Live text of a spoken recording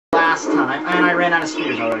last time. And I ran out of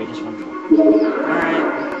spears already, just one more. Alright.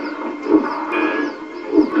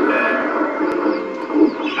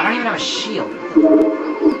 I don't even have a shield.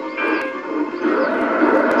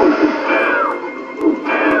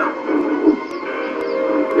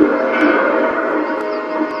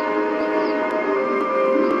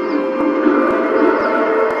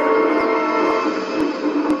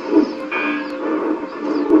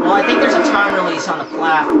 Well, I think there's a time release on the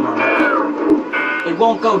platform. It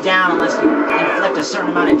won't go down unless you inflict a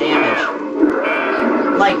certain amount of damage.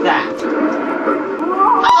 Like that.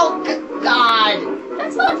 Oh, God!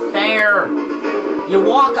 That's not fair! You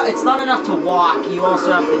walk, it's not enough to walk, you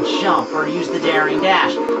also have to jump or use the daring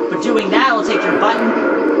dash. But doing that will take your button,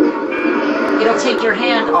 it'll take your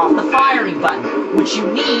hand off the firing button, which you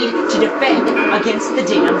need to defend against the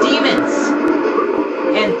damn demons.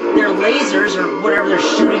 And their lasers, or whatever they're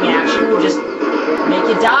shooting at you, will just make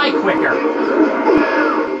you die quicker.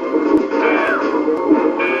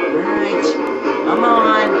 Alright. Come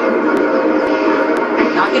on.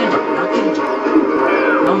 Not gonna do it. Not gonna do it.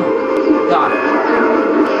 No more. Got it.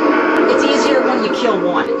 It's easier when you kill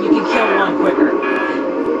one. You can kill one quicker.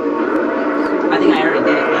 I think I already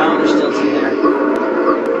did it. No, there's still two there.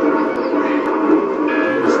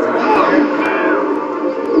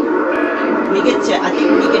 I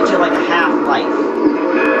think when you get to like a half-life,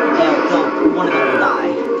 one of them will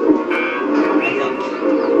die. I think.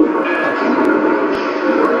 Okay.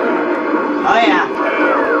 Oh yeah.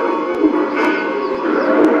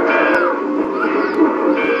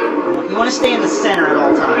 You want to stay in the center at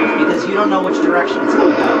all times, because you don't know which direction it's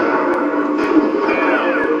going to go.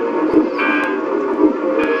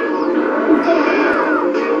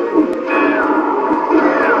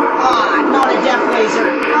 Ah, not a death laser!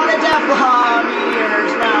 Not a death laser!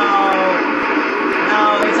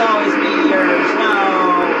 Always meteors, no!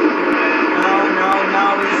 No,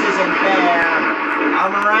 this isn't fair.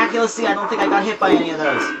 Miraculously, I don't think I got hit by any of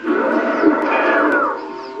those.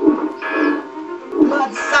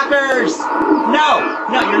 Bloodsuckers! No,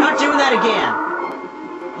 you're not doing that again.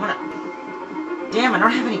 I'm gonna... Damn, I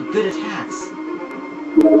don't have any good attacks.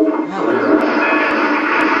 Oh, whatever.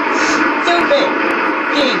 Stupid!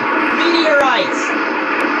 King! Meteorites!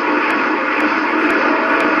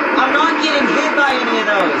 I'm not getting hit by any of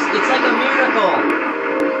those. It's like a miracle.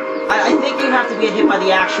 I think you have to get hit by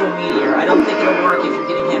the actual meteor. I don't think it'll work if you're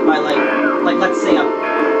getting hit by like let's say a...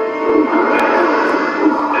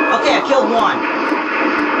 Okay, I killed one.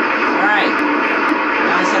 Alright.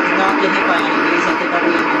 Now I just have to not get hit by any of these. I think I'll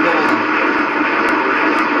be even golden.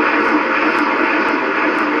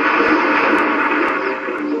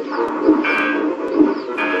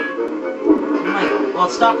 Well,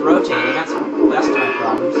 it stopped rotating. That's the best of my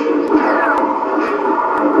problems.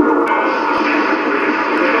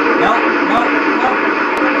 Nope.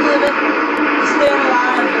 I'm living. Staying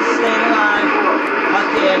alive.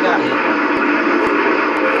 Okay, I got hit.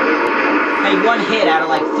 Hey, one hit out of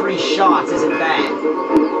like 3 shots isn't bad.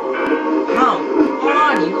 Come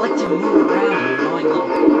on, you like to move around, you annoying little...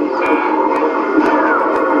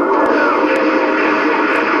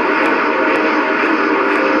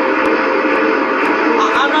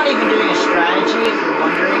 Even doing a strategy, if you're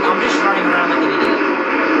wondering. I'm just running around like an idiot.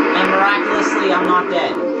 And miraculously, I'm not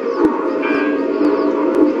dead.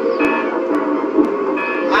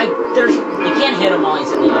 You can't hit him while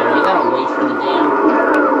he's in the air. You gotta wait for the damn...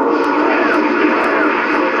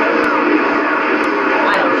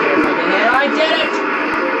 I don't care if I get hit. I did it!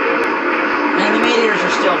 And the meteors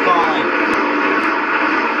are still falling.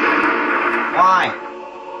 Why?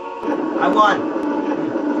 I won.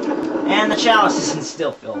 And the chalice isn't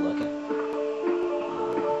still filled, okay.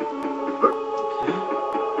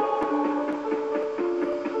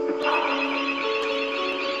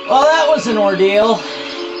 Well, that was an ordeal.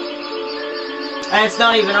 And it's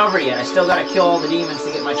not even over yet. I still gotta kill all the demons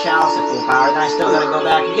to get my chalice at full power, then I still gotta go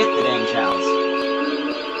back and get the dang chalice.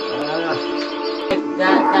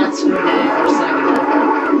 That screwed me for a second.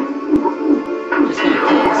 Just gonna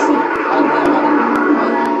kill this ugly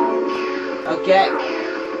mother. Okay.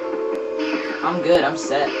 I'm good, I'm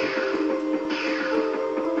set.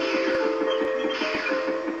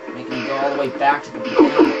 Making me go all the way back to the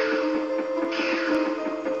beginning.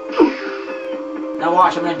 Now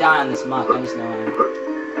watch, I'm gonna die on this muck, I just know I am.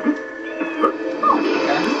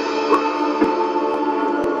 Okay.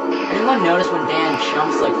 Anyone notice when Dan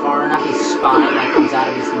jumps like far enough, his spine like comes out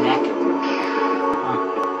of his neck? Huh.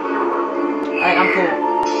 Alright, I'm cool.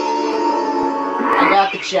 I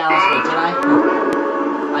got the chalice, wait, did I?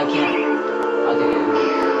 I can't. Okay.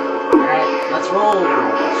 Alright, let's roll.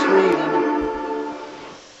 Screw you, demon.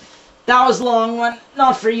 That was a long one.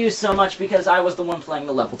 Not for you so much because I was the one playing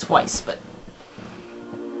the level twice, but...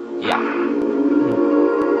 yeah.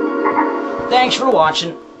 Thanks for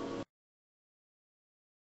watching.